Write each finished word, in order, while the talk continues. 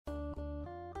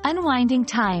Unwinding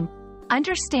time.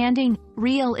 Understanding,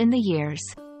 reel in the years.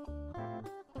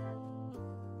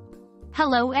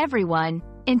 Hello everyone.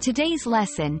 In today's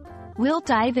lesson, we'll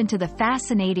dive into the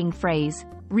fascinating phrase,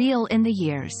 reel in the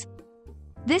years.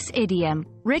 This idiom,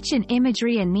 rich in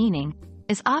imagery and meaning,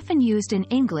 is often used in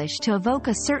English to evoke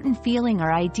a certain feeling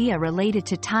or idea related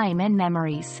to time and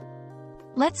memories.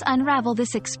 Let's unravel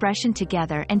this expression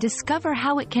together and discover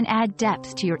how it can add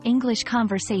depth to your English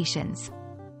conversations.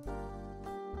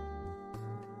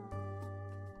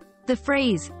 The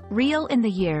phrase, reel in the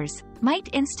years, might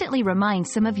instantly remind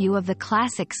some of you of the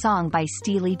classic song by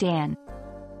Steely Dan.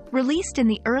 Released in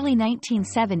the early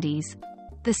 1970s,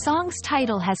 the song's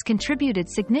title has contributed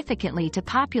significantly to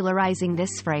popularizing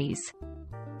this phrase.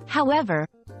 However,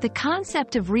 the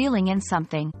concept of reeling in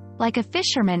something, like a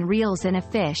fisherman reels in a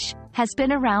fish, has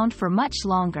been around for much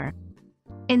longer.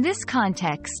 In this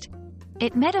context,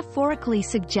 it metaphorically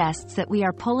suggests that we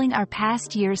are pulling our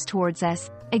past years towards us,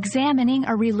 examining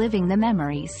or reliving the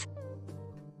memories.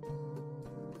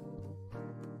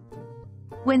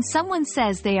 When someone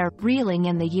says they are reeling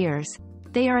in the years,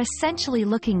 they are essentially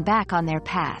looking back on their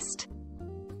past.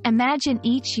 Imagine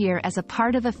each year as a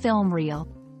part of a film reel.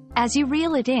 As you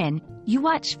reel it in, you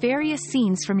watch various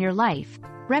scenes from your life,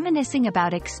 reminiscing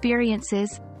about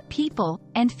experiences, people,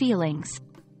 and feelings.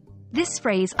 This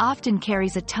phrase often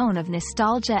carries a tone of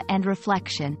nostalgia and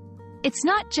reflection. It's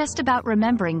not just about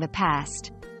remembering the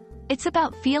past. It's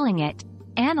about feeling it,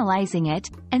 analyzing it,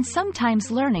 and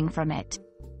sometimes learning from it.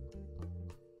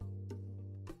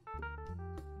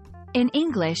 In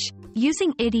English,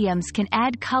 using idioms can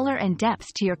add color and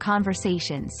depth to your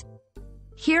conversations.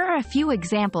 Here are a few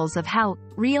examples of how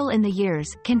reel in the years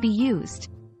can be used.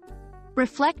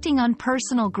 Reflecting on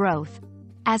personal growth.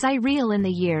 As I reel in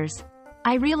the years,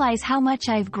 I realize how much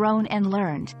I've grown and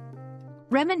learned.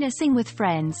 Reminiscing with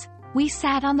friends, we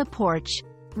sat on the porch,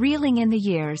 reeling in the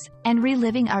years, and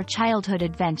reliving our childhood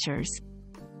adventures.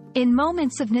 In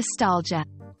moments of nostalgia,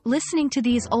 listening to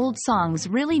these old songs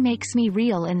really makes me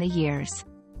reel in the years.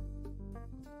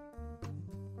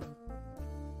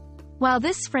 While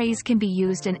this phrase can be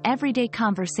used in everyday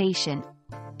conversation,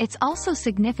 it's also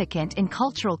significant in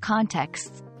cultural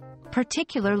contexts,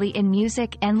 particularly in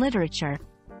music and literature.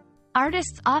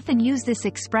 Artists often use this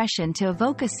expression to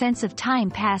evoke a sense of time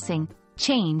passing,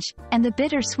 change, and the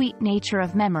bittersweet nature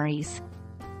of memories.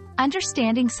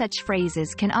 Understanding such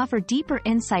phrases can offer deeper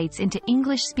insights into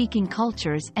English-speaking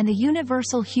cultures and the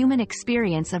universal human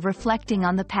experience of reflecting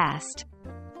on the past.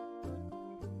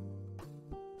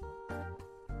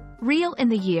 Reel in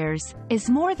the years is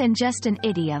more than just an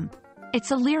idiom.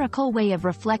 It's a lyrical way of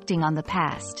reflecting on the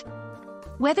past.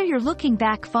 Whether you're looking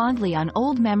back fondly on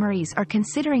old memories or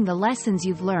considering the lessons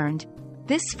you've learned,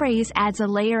 this phrase adds a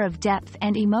layer of depth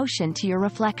and emotion to your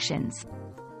reflections.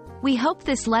 We hope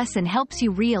this lesson helps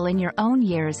you reel in your own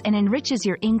years and enriches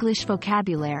your English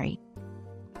vocabulary.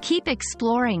 Keep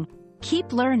exploring,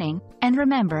 keep learning, and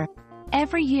remember,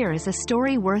 every year is a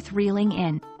story worth reeling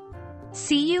in.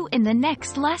 See you in the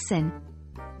next lesson.